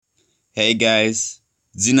Hey guys,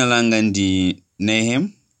 Zina langa ndi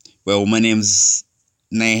Nehem. Well, my name's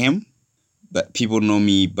Nehem, but people know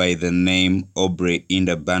me by the name Obre in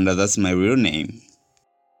the Banda. That's my real name.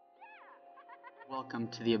 Welcome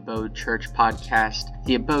to the Abode Church podcast.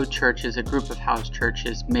 The Abode Church is a group of house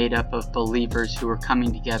churches made up of believers who are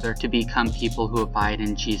coming together to become people who abide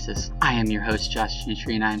in Jesus. I am your host, Josh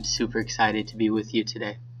Gentry, and I am super excited to be with you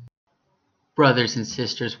today. Brothers and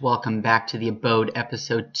sisters, welcome back to the Abode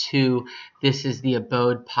episode 2. This is the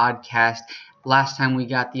Abode podcast. Last time we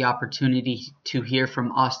got the opportunity to hear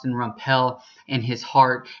from Austin Rumpel and his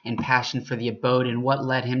heart and passion for the Abode and what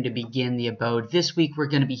led him to begin the Abode. This week we're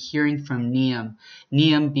going to be hearing from Nehem.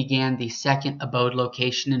 Nehem began the second Abode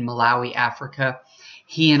location in Malawi, Africa.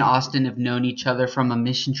 He and Austin have known each other from a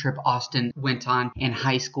mission trip Austin went on in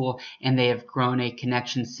high school, and they have grown a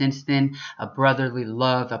connection since then, a brotherly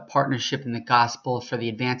love, a partnership in the gospel for the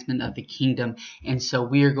advancement of the kingdom. And so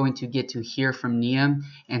we are going to get to hear from Nehem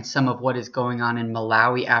and some of what is going on in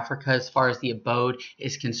Malawi, Africa, as far as the Abode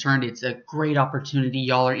is concerned. It's a great opportunity.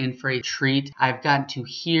 Y'all are in for a treat. I've gotten to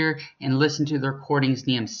hear and listen to the recordings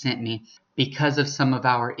Nehem sent me. Because of some of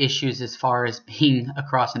our issues as far as being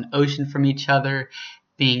across an ocean from each other,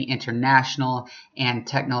 being international, and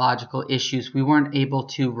technological issues, we weren't able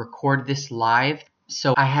to record this live.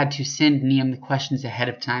 So I had to send Nehem the questions ahead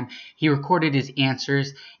of time. He recorded his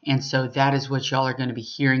answers, and so that is what y'all are going to be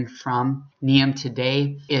hearing from Nehem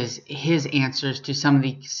today, is his answers to some of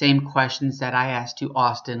the same questions that I asked to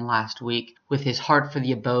Austin last week, with his heart for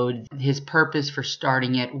the Abode, his purpose for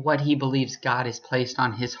starting it, what he believes God has placed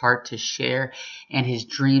on his heart to share, and his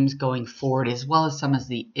dreams going forward, as well as some of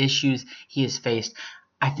the issues he has faced.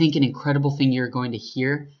 I think an incredible thing you're going to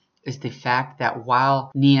hear is the fact that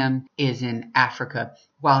while Nehem is in Africa,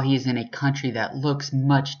 while he is in a country that looks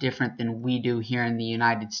much different than we do here in the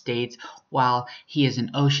United States, while he is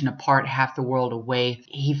an ocean apart, half the world away,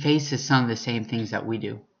 he faces some of the same things that we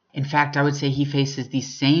do. In fact, I would say he faces the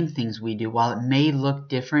same things we do. While it may look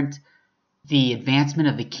different, the advancement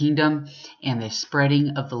of the kingdom and the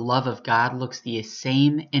spreading of the love of God looks the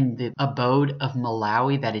same in the Abode of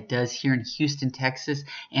Malawi that it does here in Houston, Texas,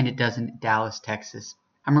 and it does in Dallas, Texas.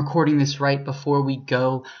 I'm recording this right before we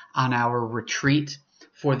go on our retreat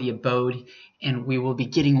for the Abode, and we will be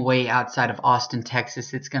getting away outside of Austin,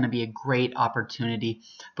 Texas. It's going to be a great opportunity.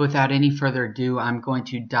 But without any further ado, I'm going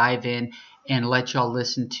to dive in and let y'all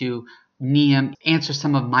listen to Nehem answer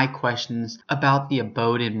some of my questions about the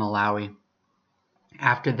Abode in Malawi.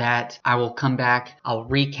 After that, I will come back, I'll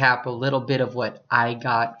recap a little bit of what I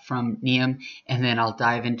got from Nehem, and then I'll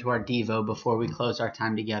dive into our Devo before we close our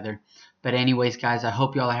time together. But anyways, guys, I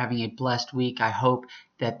hope y'all are having a blessed week. I hope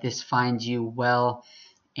that this finds you well,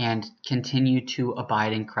 and continue to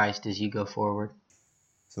abide in Christ as you go forward.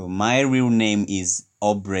 So my real name is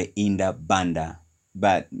Obre in the Banda,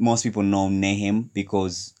 but most people know Nehem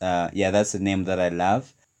because, that's the name that I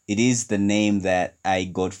love. It is the name that I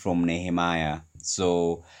got from Nehemiah.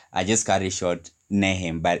 So I just cut it short,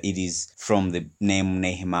 Nehem, but it is from the name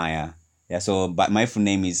Nehemiah. But my full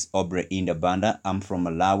name is Obre in the Banda. I'm from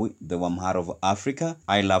Malawi, the warm heart of Africa.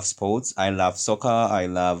 I love sports. I love soccer. I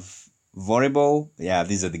love volleyball. Yeah,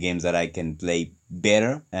 these are the games that I can play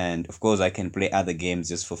better. And of course, I can play other games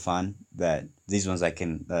just for fun. But these ones I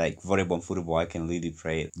can, like volleyball and football, I can really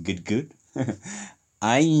play good.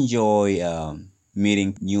 I enjoy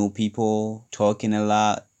meeting new people, talking a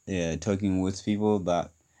lot. Talking with people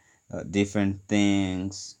about different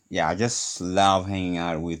things. Yeah, I just love hanging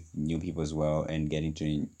out with new people as well and getting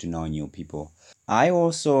to know new people. I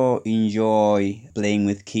also enjoy playing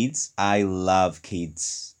with kids. I love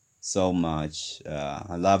kids so much.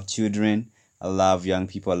 I love children. I love young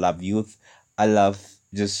people. I love youth. I love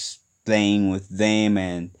just playing with them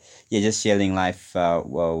and just sharing life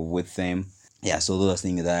with them. Yeah, so those are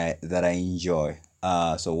things that I enjoy.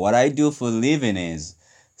 So what I do for a living is,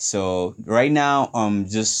 so right now I'm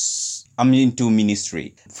into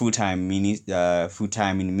ministry, full-time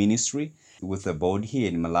in ministry with a board here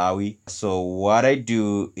in Malawi. So what I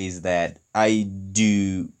do is that I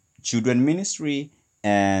do children ministry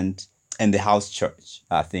and the house church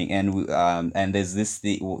thing, and there's this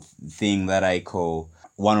thing that I call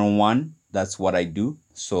one-on-one. That's what I do.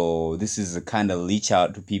 So this is a kind of reach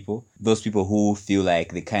out to people, those people who feel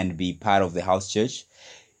like they can't be part of the house church,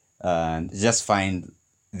 and just find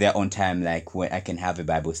their own time, like when I can have a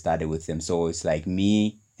Bible study with them. So it's like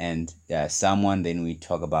me and someone, then we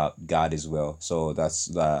talk about God as well. So that's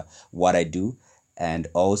what I do. And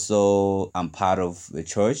also I'm part of a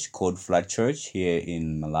church called Flood Church here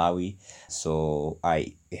in Malawi. So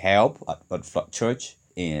I help at Flood Church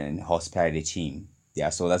in hospitality team. Yeah,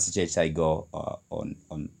 so that's the church I go on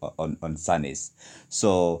on Sundays.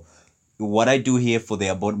 So what I do here for the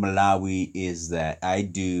Abode Malawi is that I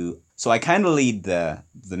kind of lead the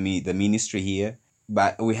ministry here,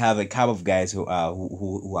 but we have a couple of guys who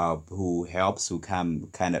come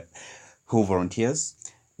kind of who volunteers.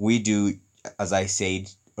 We do, as I said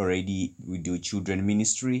already, we do children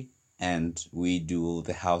ministry, and we do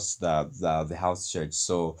the house church.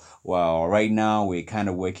 So well, right now we're kind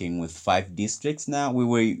of working with 5 districts now. We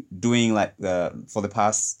were doing like for the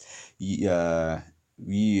past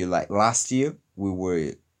like last year we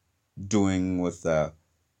were doing with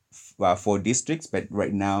 4 districts, but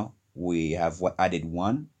right now we have added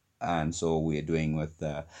one, and so we're doing with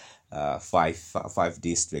five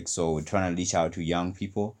districts. So we're trying to reach out to young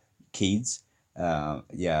people, kids,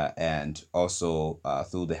 and also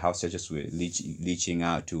through the house churches we're reaching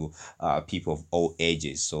out to people of all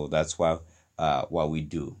ages. So that's what we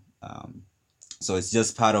do. So it's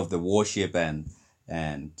just part of the worship and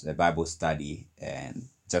the Bible study and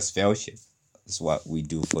just fellowship. That's what we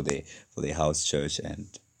do for the house church, and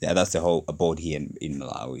yeah, that's the whole abode here in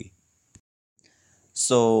Malawi.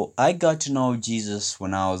 So I got to know Jesus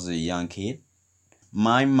when I was a young kid.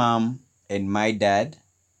 My mom and my dad.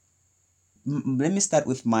 Let me start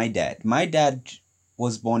with my dad. My dad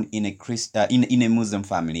was born in a Muslim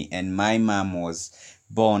family, and my mom was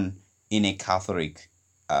born in a Catholic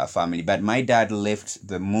family. But my dad left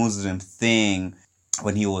the Muslim thing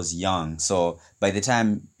when he was young. So by the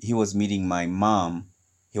time he was meeting my mom,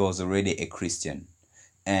 he was already a Christian,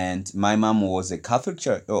 and my mom was a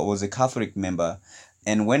Catholic member.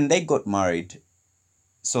 And when they got married,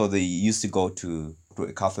 so they used to go to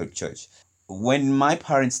a Catholic church. When my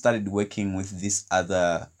parents started working with this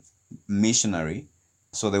other missionary,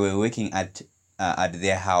 so they were working at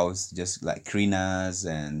their house, just like cleaners,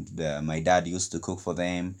 and my dad used to cook for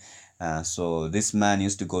them. So this man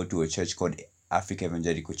used to go to a church called Africa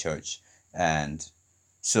Evangelical Church, and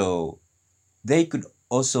so they could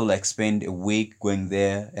also like spend a week going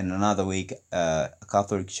there and another week a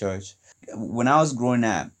Catholic church. When I was growing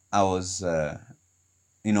up, I was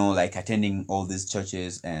like attending all these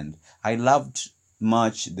churches, and I loved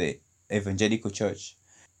much the evangelical church.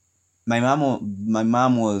 My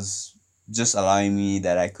mom was just allowing me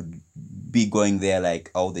that I could be going there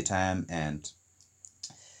like all the time. And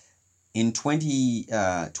in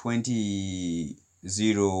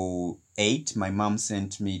 2008, my mom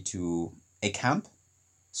sent me to a camp.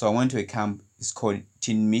 So I went to a camp. It's called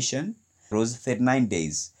Teen Mission. It was 39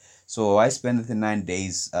 days. So I spent the 39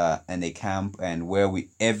 days in a camp, and where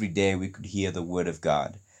every day we could hear the word of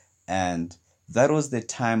God. And that was the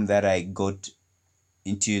time that I got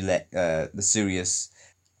into the serious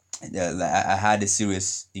I had a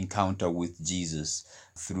serious encounter with Jesus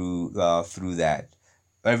through that.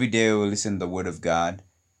 Every day I would listen to the word of God.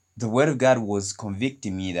 The word of God was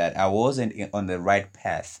convicting me that I wasn't on the right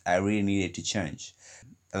path. I really needed to change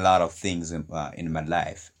a lot of things in my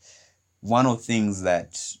life. One of the things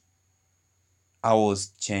that I was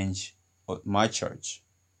change my church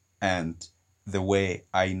and the way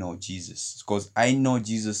I know Jesus, because I know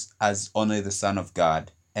Jesus as only the Son of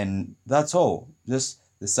God, and that's all, just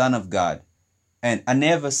the Son of God. And I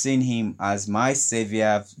never seen him as my savior.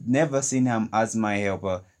 I've never seen him as my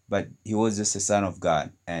helper, but he was just the Son of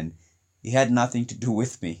God, and he had nothing to do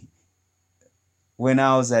with me. When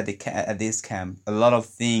I was at this camp, a lot of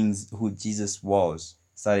things who Jesus was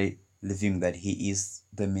started living that he is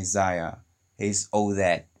the Messiah. He's all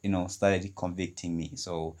that, started convicting me.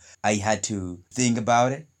 So I had to think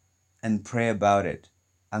about it and pray about it.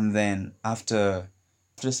 And then after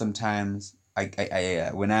some times,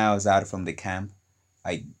 I when I was out from the camp,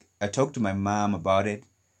 I talked to my mom about it.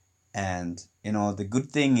 And, the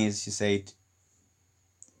good thing is, she said,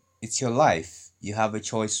 it's your life. You have a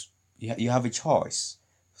choice. You have a choice.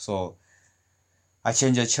 So I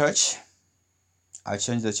changed the church. I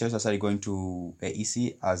started going to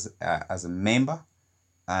AEC as a member,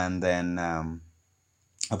 and then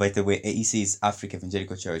by the way, AEC is Africa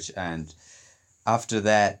Evangelical Church, and after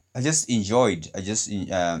that, I just enjoyed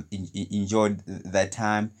that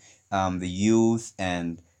time, the youth,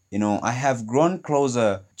 and I have grown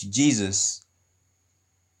closer to Jesus.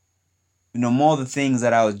 More the things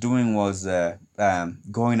that I was doing was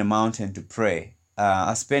going to a mountain to pray.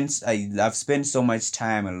 I've spent so much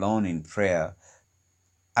time alone in prayer.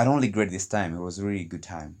 I don't regret this time. It was a really good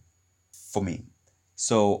time for me.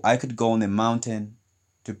 So I could go on the mountain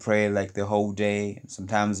to pray like the whole day,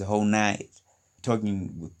 sometimes the whole night,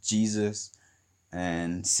 talking with Jesus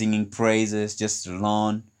and singing praises just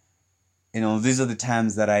alone. These are the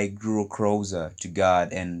times that I grew closer to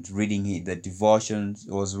God, and reading the devotions.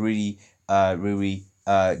 It was really, really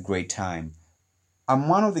great time. I'm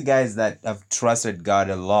one of the guys that have trusted God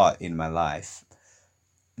a lot in my life.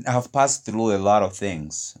 I have passed through a lot of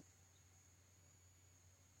things.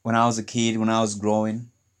 When I was a kid, when I was growing,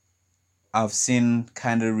 I've seen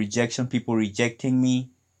kind of rejection, people rejecting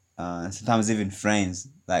me, sometimes even friends,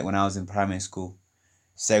 like when I was in primary school,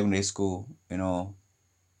 secondary school,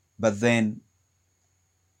 But then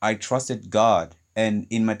I trusted God, and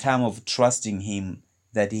in my time of trusting Him,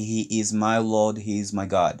 that He is my Lord, He is my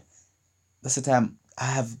God, that's the time I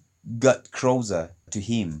have got closer to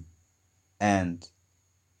Him. And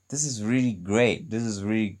this is really great. This is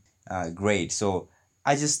really great. So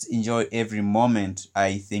I just enjoy every moment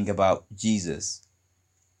I think about Jesus.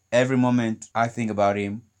 Every moment I think about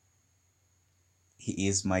Him, He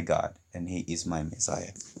is my God and He is my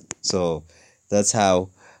Messiah. So that's how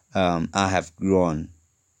I have grown.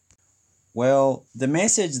 Well, the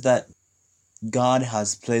message that God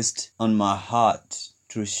has placed on my heart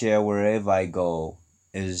to share wherever I go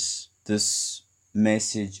is this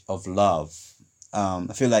message of love.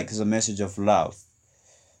 I feel like it's a message of love.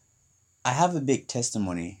 I have a big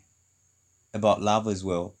testimony about love as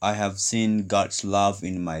well. I have seen God's love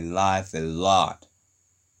in my life a lot.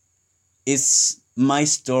 It's my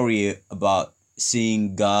story about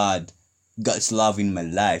seeing God's love in my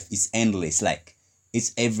life is endless. Like,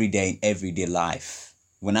 it's everyday life.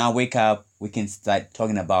 When I wake up, we can start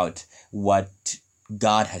talking about what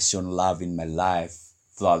God has shown love in my life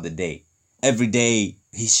throughout the day. Every day,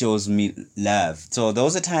 He shows me love. So there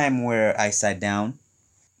was a time where I sat down,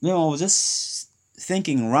 I was just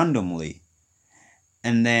thinking randomly.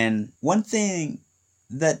 And then one thing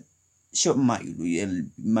that shot my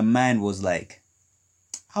mind was like,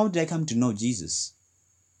 how did I come to know Jesus?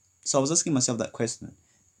 So I was asking myself that question.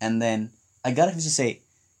 And then I got him to say,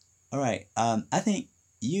 all right, I think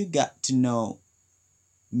you got to know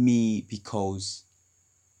me because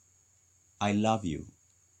I love you.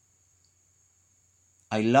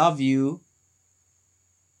 I love you.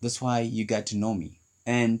 That's why you got to know me.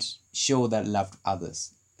 And show that love to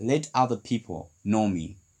others. Let other people know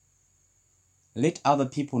me. Let other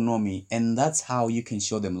people know me. And that's how you can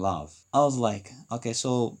show them love. I was like, okay,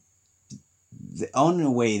 so the only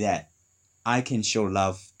way that I can show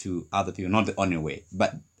love to other people, not the only way,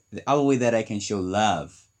 but the other way that I can show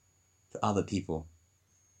love to other people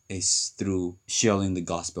is through sharing the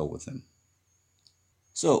gospel with them.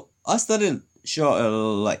 So I started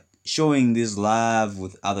showing this love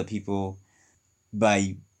with other people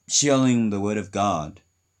by sharing the word of God.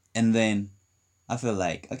 And then I feel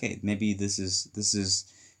like, okay, maybe this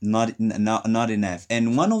is not enough.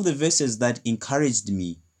 And one of the verses that encouraged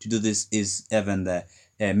me to do this is even the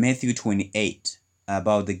Matthew 28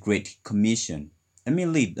 about the Great Commission. Let me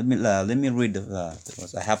read the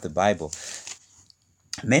I have the Bible.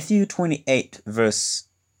 Matthew 28 verse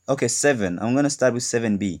 7. I'm going to start with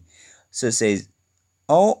 7b. So it says,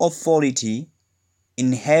 all authority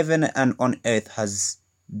in heaven and on earth has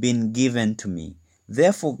been given to me.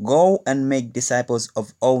 Therefore go and make disciples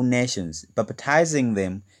of all nations, baptizing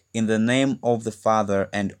them in the name of the Father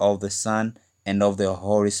and of the Son and of the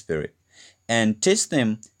Holy Spirit, and teach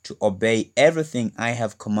them to obey everything I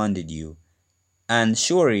have commanded you. And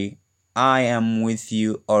surely I am with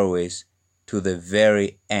you always to the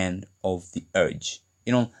very end of the age.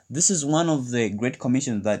 This is one of the great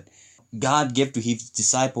commissions that God gave to His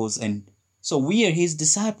disciples, and so we are His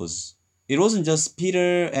disciples. It wasn't just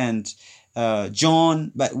Peter and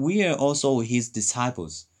John, but we are also His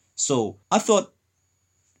disciples. So I thought,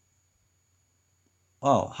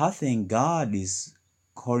 wow, I think God is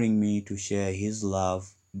calling me to share His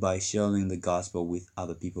love by sharing the gospel with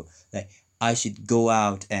other people. Like, I should go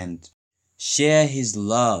out and share His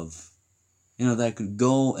love. That I could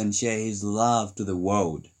go and share His love to the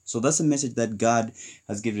world. So that's a message that God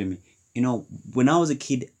has given me. When I was a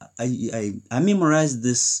kid, I memorized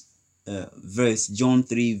this verse, John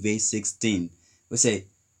 3 verse 16. We say,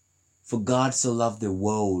 for God so loved the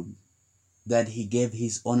world that He gave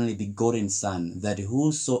His only begotten Son, that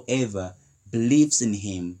whosoever believes in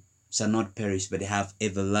Him shall not perish but have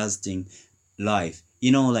everlasting life.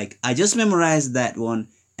 I just memorized that one,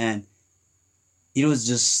 and it was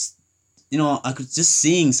just, I could just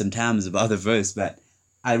sing sometimes about the verse, but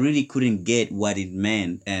I really couldn't get what it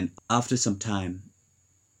meant. And after some time,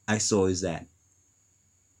 I saw is that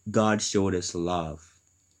God showed us love.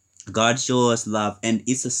 God showed us love, and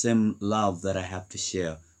it's the same love that I have to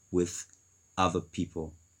share with other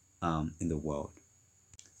people in the world.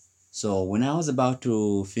 So when I was about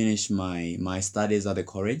to finish my studies at the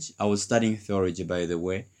college, I was studying theology, by the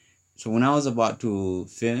way. So when I was about to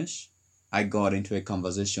finish, I got into a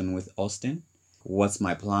conversation with Austin. What's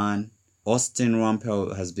my plan? Austin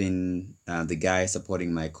Rumpel has been the guy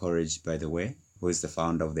supporting my courage, by the way, who is the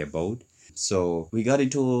founder of the Abode. So we got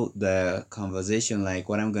into the conversation like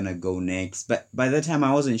what I'm gonna go next. But by that time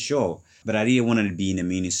I wasn't sure. But I really wanted to be in a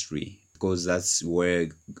ministry because that's where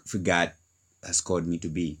God has called me to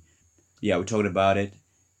be. Yeah, we talked about it,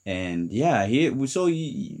 and yeah, he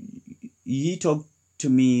talked to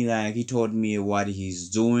me, like he told me what he's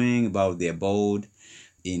doing about the Abode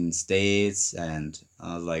in States, and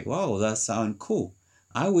I was like, wow, that sounds cool.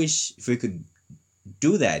 I wish if we could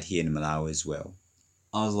do that here in Malawi as well.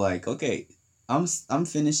 I was like, okay, I'm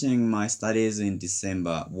finishing my studies in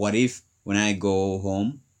December. What if when I go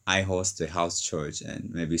home, I host a house church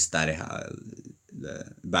and maybe start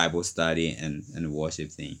the Bible study and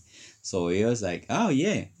worship thing. So he was like, oh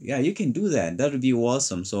yeah, you can do that. That would be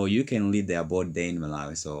awesome. So you can lead the Abode Day in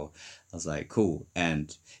Malawi. So I was like, cool.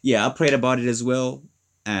 And yeah, I prayed about it as well.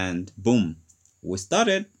 And boom, we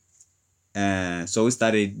started. So we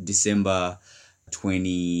started December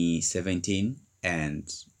 2017,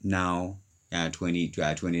 and now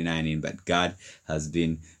 2019. But God has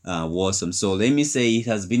been awesome. So let me say it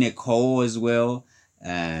has been a call as well,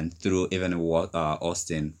 and through even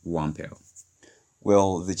Austin Wampel.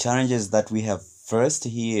 Well, the challenges that we have first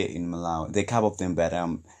here in Malawi, there are a couple of them, but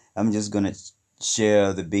I'm just gonna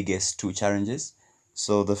share the biggest two challenges.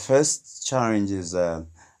 So the first challenge is I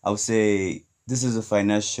would say this is a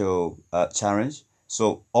financial challenge.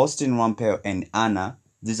 So Austin Wampel and Anna,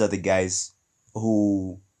 these are the guys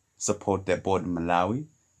who support the Abode Malawi,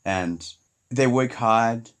 and they work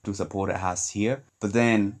hard to support us here. But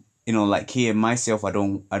then, like here myself, I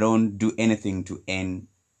don't do anything to earn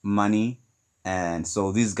money. And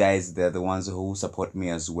so these guys, they're the ones who support me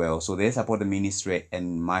as well. So they support the ministry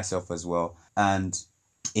and myself as well. And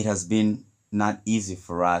it has been not easy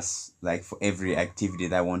for us, like for every activity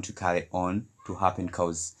that I want to carry on to happen,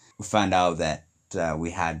 because we found out that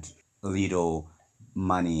we had little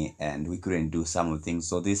money and we couldn't do some of the things.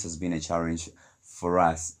 So this has been a challenge for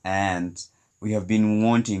us. And we have been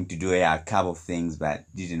wanting to do a couple of things, but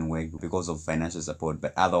didn't work because of financial support.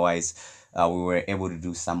 But otherwise, we were able to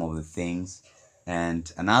do some of the things.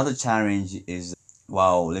 And another challenge is,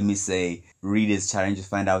 let me say, readers' challenge. To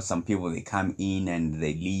find out some people, they come in and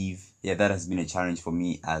they leave. Yeah, that has been a challenge for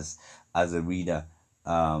me as a reader.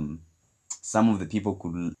 Some of the people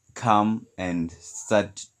could come and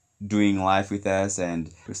start doing life with us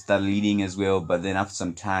and start leading as well, but then after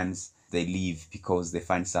some times they leave because they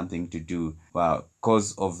find something to do. Well,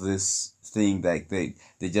 because of this thing, like they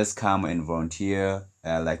just come and volunteer,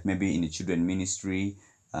 like maybe in the children ministry,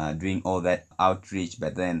 doing all that outreach,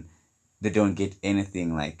 but then they don't get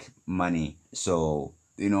anything like money. So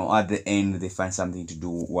at the end they find something to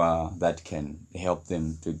do that can help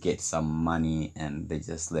them to get some money, and they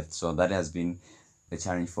just left. So that has been the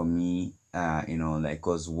challenge for me,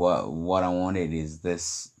 because what I wanted is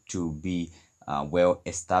this to be well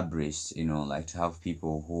established, like to have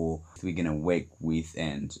people who we're gonna work with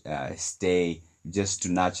and stay, just to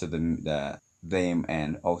nurture them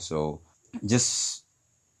and also just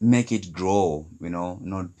make it grow,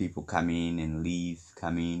 not people come in and leave,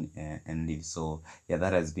 come in and leave. So yeah,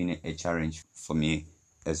 that has been a challenge for me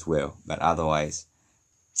as well. But otherwise,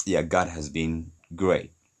 yeah, God has been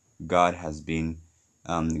great. God has been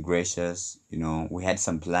gracious. We had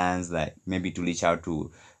some plans, like maybe to reach out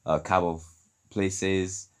to a couple of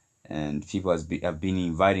places, and people have been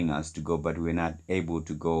inviting us to go, but we're not able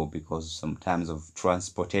to go because sometimes of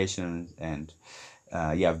transportation. And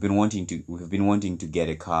we have been wanting to get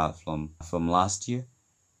a car from last year,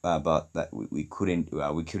 but that we couldn't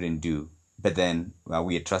do. But then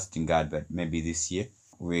we are trusting God. But maybe this year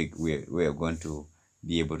we're going to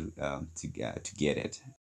be able to get it.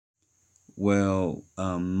 Well,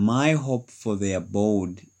 my hope for the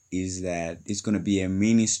Abode is that it's going to be a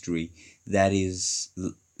ministry that is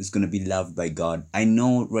going to be loved by God. I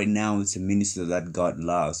know right now it's a ministry that God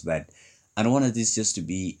loves, but I don't want this just to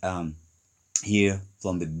be here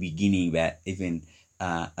from the beginning, but even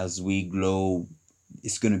as we grow,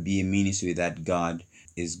 it's going to be a ministry that God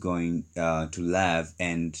is going to love,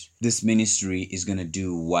 and this ministry is going to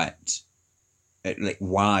do why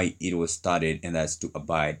it was started, and that's to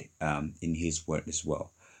abide in His word as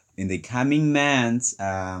well. In the coming months,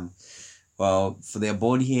 for the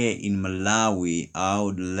Abode here in Malawi, I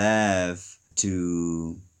would love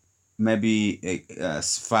to maybe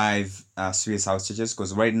 5 serious house churches,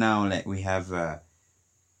 because right now we have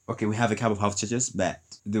we have a couple of house churches, but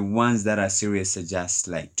the ones that are serious are just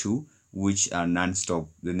 2, which are non-stop.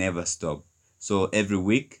 They never stop. So every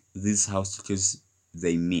week these house churches,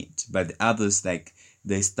 they meet, but the others,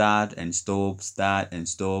 they start and stop.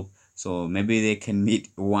 So maybe they can meet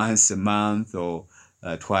once a month or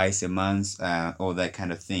twice a month, or that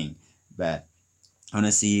kind of thing. But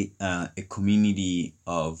honestly, a community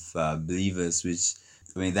of believers, which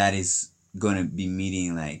that is gonna be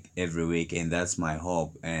meeting like every week, and that's my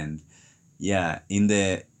hope. And yeah, in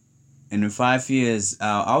 5 years,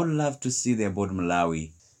 I would love to see the Abode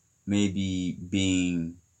Malawi maybe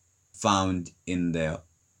being found in the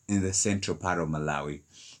central part of Malawi.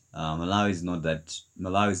 Malawi is not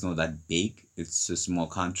that big. It's a small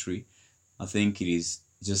country. I think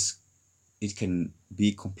it can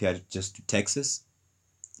be compared just to Texas.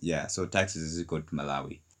 Yeah, so Texas is equal to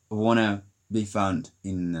Malawi. We wanna be found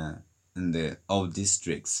in the all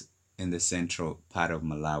districts in the central part of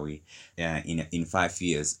Malawi, in 5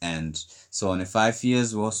 years. And so in 5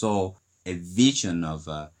 years, we also a vision of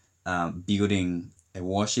building a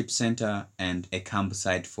worship center and a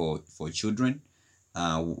campsite for children.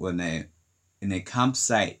 In a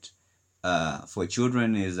campsite for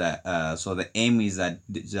children is so the aim is that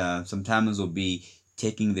sometimes we'll be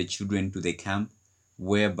taking the children to the camp,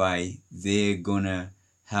 whereby they're gonna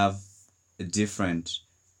have a different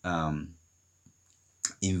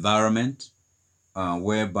environment,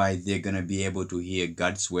 whereby they're gonna be able to hear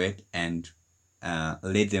God's word and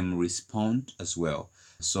let them respond as well.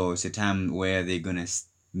 So it's a time where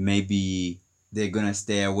maybe they're gonna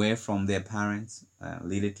stay away from their parents,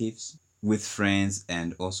 relatives, with friends,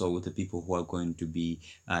 and also with the people who are going to be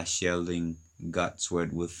sharing God's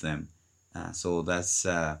word with them. So that's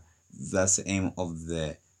the aim of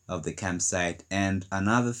the campsite. And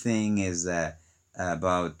another thing is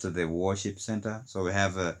about the worship center. So we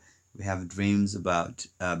have dreams about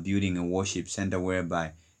building a worship center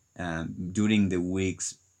whereby during the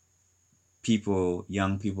weeks,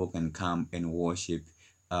 young people can come and worship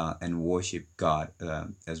God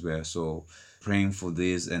as well. So praying for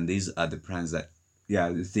this, and these are the plans the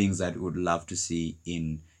things that we would love to see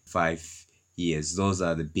in 5 years. Those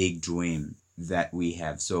are the big dream that we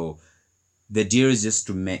have. So the deal is just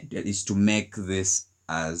to make this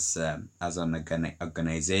as an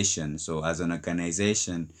organization. So as an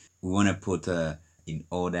organization, we want to put in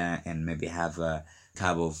order and maybe have a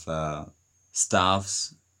couple of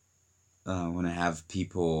staffs. Want to have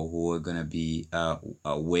people who are gonna be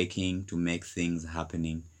working to make things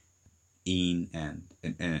happening in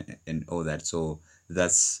and all that. So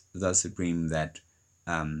that's a dream that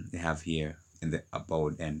they have here in the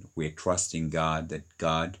Abode, and we're trusting God that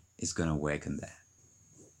God is gonna work in that.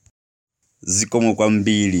 Zikomo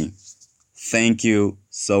kwambili. Thank you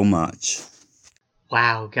so much.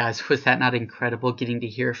 Wow, guys, was that not incredible getting to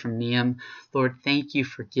hear from Nehem? Lord, thank you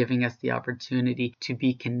for giving us the opportunity to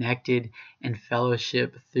be connected in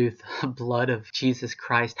fellowship through the blood of Jesus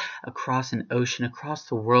Christ across an ocean, across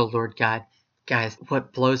the world, Lord God. Guys,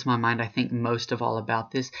 what blows my mind, I think, most of all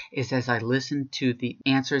about this is as I listen to the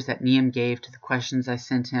answers that Nehem gave to the questions I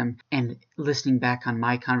sent him, and listening back on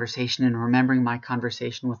my conversation and remembering my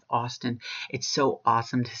conversation with Austin, it's so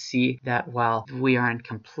awesome to see that while we are in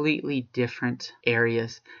completely different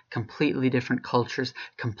areas, completely different cultures,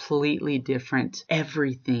 completely different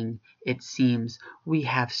everything, it seems, we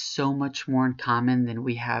have so much more in common than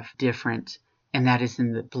we have different. And that is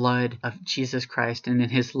in the blood of Jesus Christ and in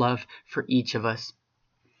his love for each of us.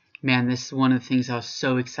 Man, this is one of the things I was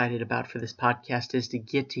so excited about for this podcast, is to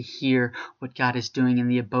get to hear what God is doing in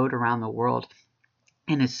the Abode around the world.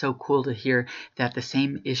 And it's so cool to hear that the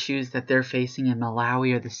same issues that they're facing in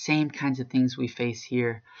Malawi are the same kinds of things we face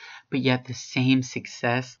here, but yet the same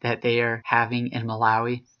success that they are having in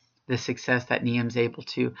Malawi, the success that Nehem's able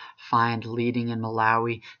to find leading in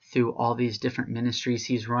Malawi through all these different ministries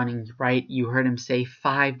he's running, right? You heard him say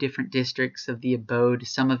 5 different districts of the Abode.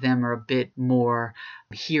 Some of them are a bit more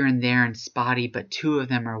here and there and spotty, but 2 of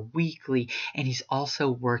them are weekly. And he's also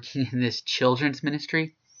working in this children's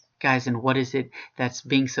ministry. Guys, and what is it that's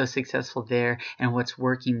being so successful there, and what's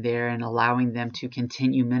working there and allowing them to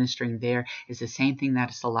continue ministering there is the same thing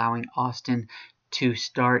that is allowing Austin to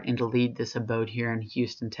start and to lead this Abode here in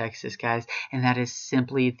Houston, Texas, guys. And that is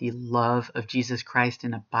simply the love of Jesus Christ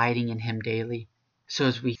and abiding in him daily. So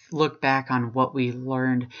as we look back on what we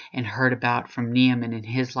learned and heard about from Nehem and in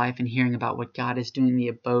his life, and hearing about what God is doing in the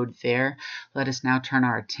Abode there, let us now turn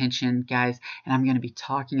our attention, guys, and I'm going to be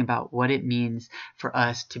talking about what it means for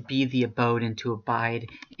us to be the Abode and to abide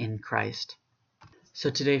in Christ. So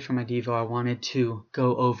today for my Devo, I wanted to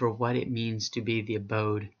go over what it means to be the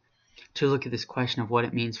Abode. to look at this question of what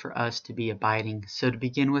it means for us to be abiding. So to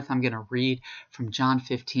begin with, I'm going to read from John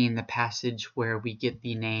 15, the passage where we get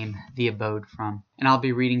the name, the abode, from. And I'll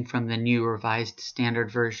be reading from the New Revised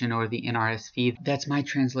Standard Version, or the NRSV. That's my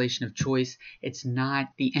translation of choice. It's not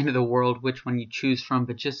the end of the world which one you choose from,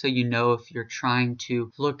 but just so you know, if you're trying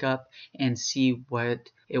to look up and see what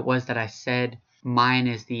it was that I said, mine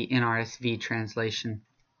is the NRSV translation.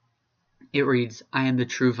 It reads, "I am the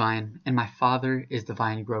true vine, and my Father is the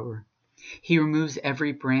vine grower. He removes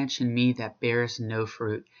every branch in me that bears no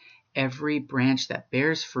fruit. Every branch that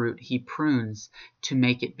bears fruit he prunes to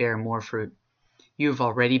make it bear more fruit. You have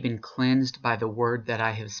already been cleansed by the word that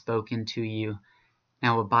I have spoken to you.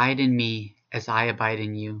 Now abide in me as I abide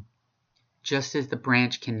in you. Just as the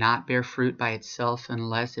branch cannot bear fruit by itself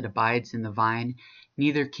unless it abides in the vine,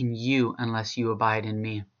 neither can you unless you abide in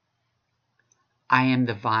me. I am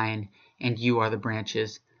the vine, and you are the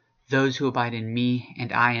branches. Those who abide in me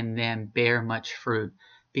and I in them bear much fruit,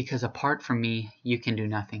 because apart from me you can do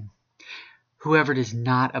nothing. Whoever does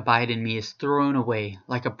not abide in me is thrown away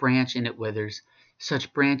like a branch, and it withers.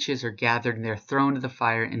 Such branches are gathered and they are thrown to the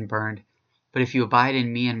fire and burned. But if you abide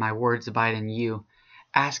in me and my words abide in you,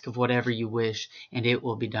 ask of whatever you wish, and it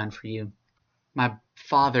will be done for you. My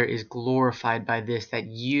Father is glorified by this, that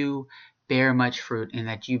you bear much fruit and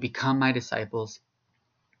that you become my disciples.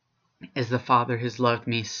 As the Father has loved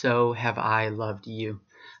me, so have I loved you.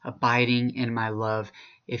 Abiding in my love.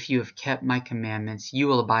 If you have kept my commandments, you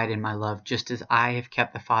will abide in my love, just as I have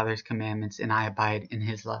kept the Father's commandments and I abide in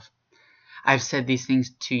his love. I have said these things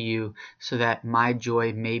to you so that my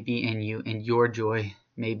joy may be in you and your joy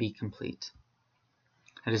may be complete."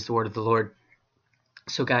 That is the word of the Lord.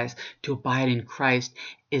 So guys, to abide in Christ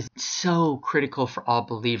is so critical for all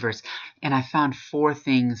believers. And I found 4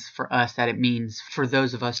 things for us that it means for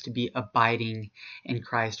those of us to be abiding in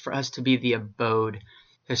Christ, for us to be the abode.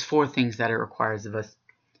 There's 4 things that it requires of us.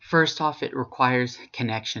 First off, it requires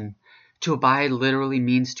connection. To abide literally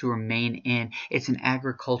means to remain in. It's an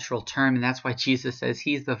agricultural term, and that's why Jesus says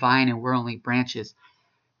he's the vine and we're only branches.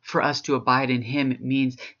 For us to abide in him, it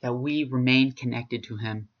means that we remain connected to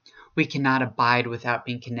him. We cannot abide without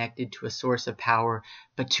being connected to a source of power,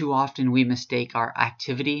 but too often we mistake our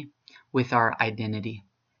activity with our identity.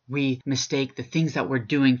 We mistake the things that we're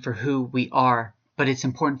doing for who we are, but it's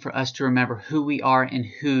important for us to remember who we are and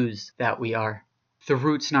whose that we are. The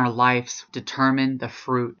roots in our lives determine the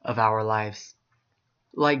fruit of our lives.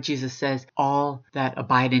 Like Jesus says, all that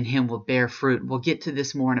abide in him will bear fruit. We'll get to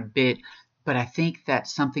this more in a bit, but I think that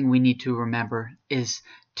something we need to remember is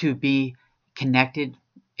to be connected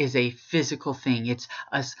is a physical thing. It's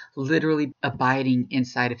us literally abiding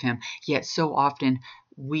inside of him. Yet so often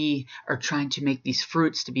we are trying to make these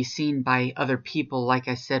fruits to be seen by other people. Like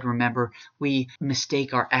I said, remember, we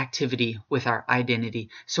mistake our activity with our identity.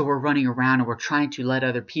 So we're running around and we're trying to let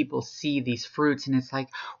other people see these fruits, and it's like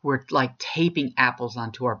we're like taping apples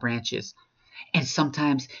onto our branches. And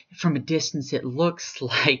sometimes from a distance it looks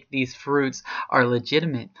like these fruits are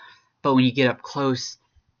legitimate, but when you get up close,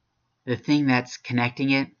 the thing that's connecting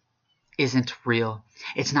it isn't real.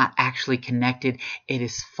 It's not actually connected. It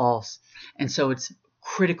is false. And so it's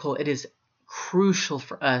critical. It is crucial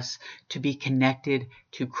for us to be connected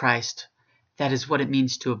to Christ. That is what it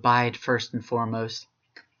means to abide first and foremost.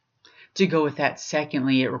 To go with that,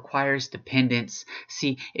 secondly, it requires dependence.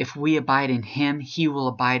 See, if we abide in him, he will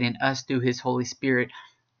abide in us through his Holy Spirit,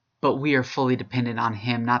 but we are fully dependent on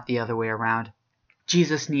him, not the other way around.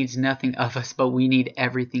 Jesus needs nothing of us, but we need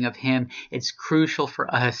everything of him. It's crucial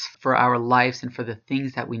for us, for our lives, and for the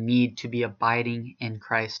things that we need to be abiding in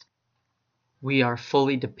Christ. We are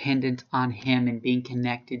fully dependent on him and being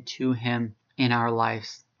connected to him in our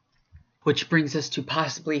lives. Which brings us to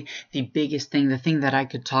possibly the biggest thing, the thing that I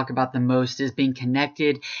could talk about the most, is being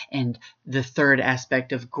connected, and the third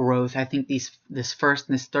aspect of growth. I think this first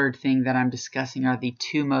and this third thing that I'm discussing are the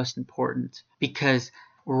 2 most important, because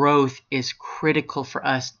growth is critical for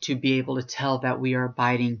us to be able to tell that we are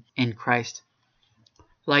abiding in Christ.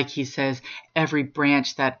 Like he says, every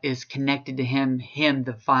branch that is connected to him,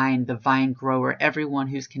 the vine grower, everyone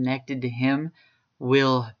who's connected to him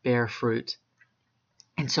will bear fruit.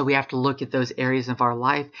 And so we have to look at those areas of our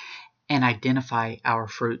life and identify our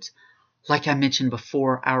fruits. Like I mentioned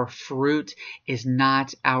before, our fruit is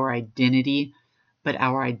not our identity, but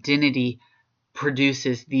our identity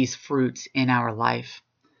produces these fruits in our life.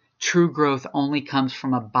 True growth only comes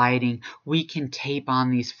from abiding. We can tape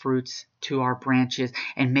on these fruits to our branches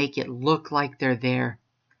and make it look like they're there.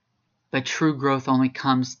 But true growth only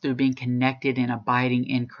comes through being connected and abiding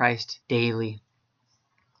in Christ daily.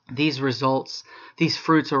 These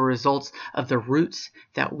fruits are results of the roots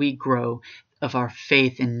that we grow, of our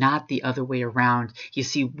faith and not the other way around. You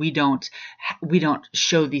see, we don't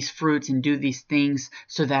show these fruits and do these things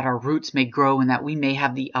so that our roots may grow and that we may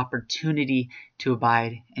have the opportunity to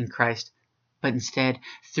abide in Christ, but instead,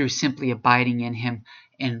 through simply abiding in Him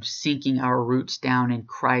and sinking our roots down in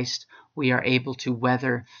Christ, we are able to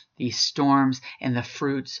weather these storms and the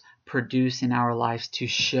fruits produce in our lives to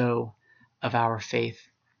show of our faith.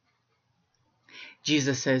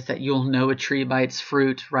 Jesus says that you'll know a tree by its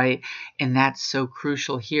fruit, right? And that's so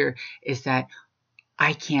crucial here, is that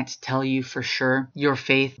I can't tell you for sure your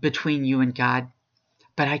faith between you and God,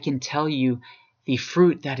 but I can tell you the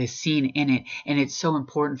fruit that is seen in it. And it's so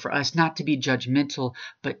important for us not to be judgmental,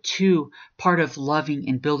 but part of loving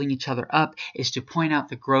and building each other up is to point out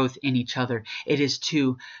the growth in each other. It is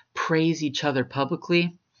to praise each other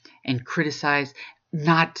publicly and criticize,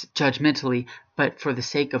 not judgmentally, but for the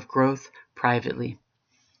sake of growth privately.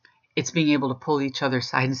 It's being able to pull each other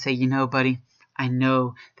aside and say, buddy, I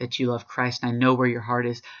know that you love Christ and I know where your heart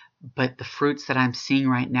is, but the fruits that I'm seeing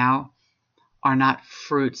right now are not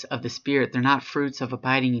fruits of the Spirit. They're not fruits of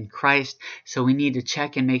abiding in Christ. So we need to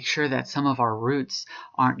check and make sure that some of our roots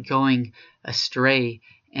aren't going astray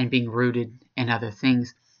and being rooted in other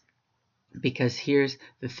things. Because here's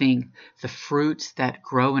the thing, the fruits that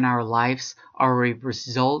grow in our lives are a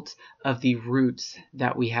result of the roots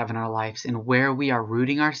that we have in our lives. And where we are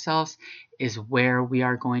rooting ourselves is where we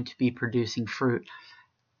are going to be producing fruit.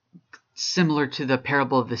 Similar to the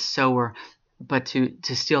parable of the sower, but to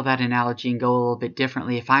steal that analogy and go a little bit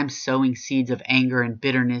differently, if I'm sowing seeds of anger and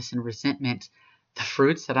bitterness and resentment, the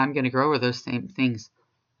fruits that I'm going to grow are those same things.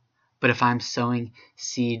 But if I'm sowing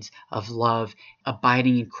seeds of love,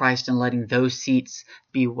 abiding in Christ and letting those seeds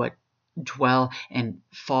be what dwell and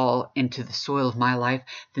fall into the soil of my life,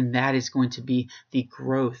 then that is going to be the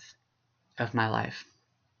growth of my life.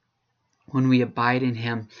 When we abide in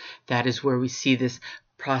Him, that is where we see this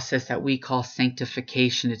process that we call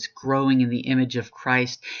sanctification. It's growing in the image of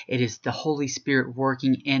Christ. It is the Holy Spirit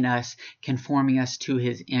working in us, conforming us to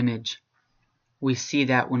His image. We see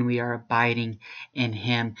that when we are abiding in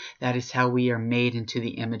Him. That is how we are made into the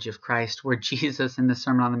image of Christ, where Jesus in the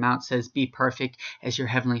Sermon on the Mount says, be perfect as your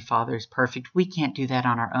Heavenly Father is perfect. We can't do that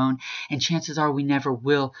on our own, and chances are we never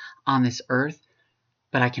will on this earth.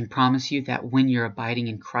 But I can promise you that when you're abiding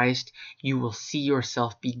in Christ, you will see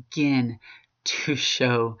yourself begin to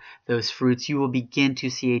show those fruits. You will begin to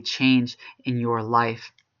see a change in your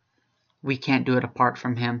life. We can't do it apart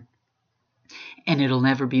from Him. And it'll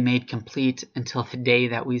never be made complete until the day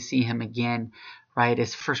that we see Him again, right?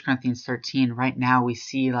 As 1 Corinthians 13, right now we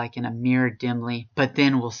see like in a mirror dimly, but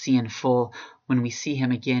then we'll see in full when we see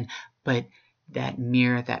Him again. But that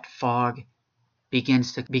mirror, that fog,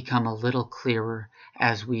 begins to become a little clearer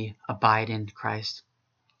as we abide in Christ.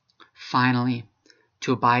 Finally,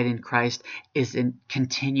 to abide in Christ is a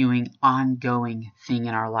continuing, ongoing thing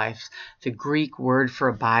in our lives. The Greek word for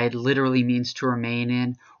abide literally means to remain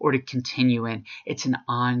in or to continue in. It's an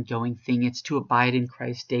ongoing thing. It's to abide in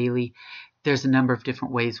Christ daily. There's a number of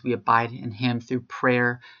different ways we abide in Him: through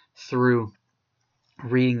prayer, through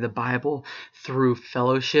reading the Bible, through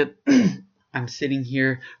fellowship. I'm sitting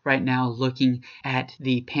here right now looking at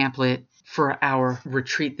the pamphlet for our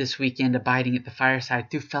retreat this weekend, abiding at the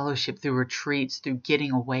fireside, through fellowship, through retreats, through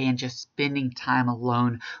getting away and just spending time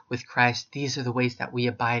alone with Christ. These are the ways that we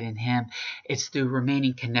abide in Him. It's through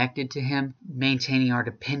remaining connected to Him, maintaining our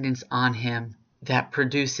dependence on Him, that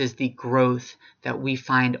produces the growth that we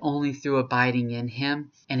find only through abiding in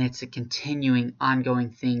Him. And it's a continuing,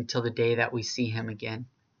 ongoing thing till the day that we see Him again.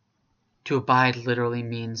 To abide literally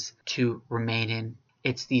means to remain in.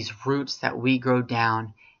 It's these roots that we grow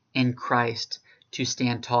down in Christ to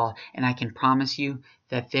stand tall. And I can promise you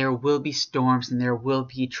that there will be storms and there will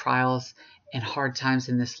be trials and hard times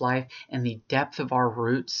in this life. And the depth of our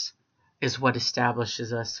roots is what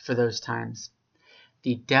establishes us for those times.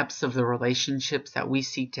 The depths of the relationships that we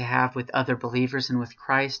seek to have with other believers and with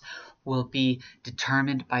Christ will be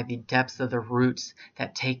determined by the depths of the roots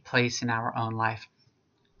that take place in our own life.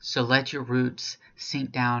 So let your roots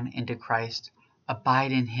sink down into Christ.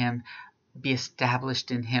 Abide in Him. Be established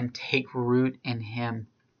in Him. Take root in Him.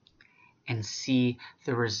 And see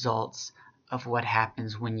the results of what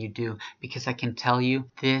happens when you do. Because I can tell you,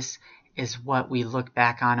 this is what we look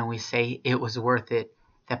back on and we say, it was worth it.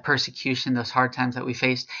 That persecution, those hard times that we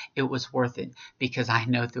faced, it was worth it. Because I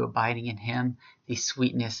know through abiding in Him, the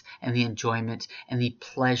sweetness and the enjoyment and the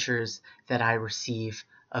pleasures that I receive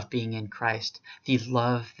of being in Christ, the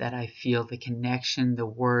love that I feel, the connection, the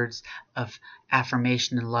words of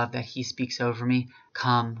affirmation and love that He speaks over me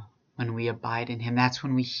come when we abide in Him. That's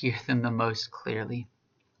when we hear them the most clearly.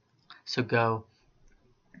 So go,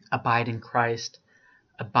 Abide in Christ.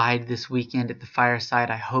 Abide this weekend at the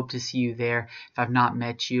fireside. I hope to see you there. If I've not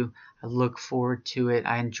met you, I look forward to it.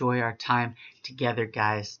 I enjoy our time together,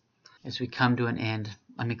 guys. As we come to an end,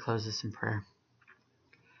 let me close this in prayer.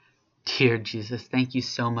 Dear Jesus, thank you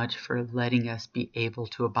so much for letting us be able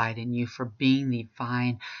to abide in you, for being the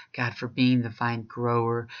vine, God, for being the vine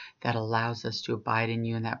grower that allows us to abide in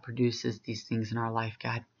you and that produces these things in our life,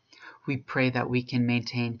 God. We pray that we can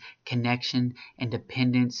maintain connection and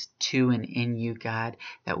dependence to and in you, God,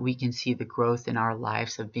 that we can see the growth in our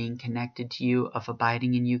lives of being connected to you, of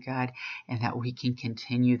abiding in you, God, and that we can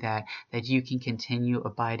continue that you can continue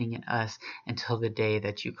abiding in us until the day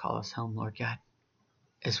that you call us home, Lord God.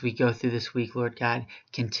 As we go through this week, Lord God,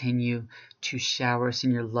 continue to shower us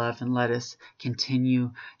in your love and let us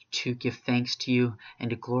continue to give thanks to you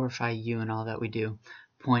and to glorify you in all that we do,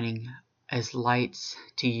 pointing as lights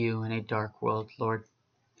to you in a dark world, Lord.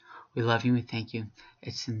 We love you and we thank you.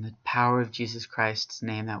 It's in the power of Jesus Christ's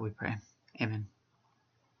name that we pray. Amen.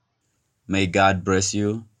 May God bless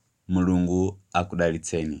you. Mulungu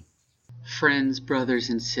akudalitseni. Friends, brothers,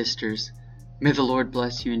 and sisters, may the Lord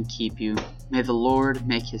bless you and keep you. May the Lord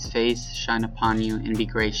make his face shine upon you and be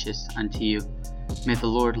gracious unto you. May the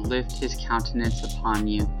Lord lift his countenance upon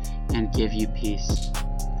you and give you peace.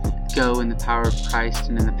 Go in the power of Christ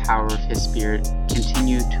and in the power of his Spirit.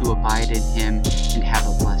 Continue to abide in him and have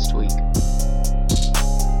a blessed week.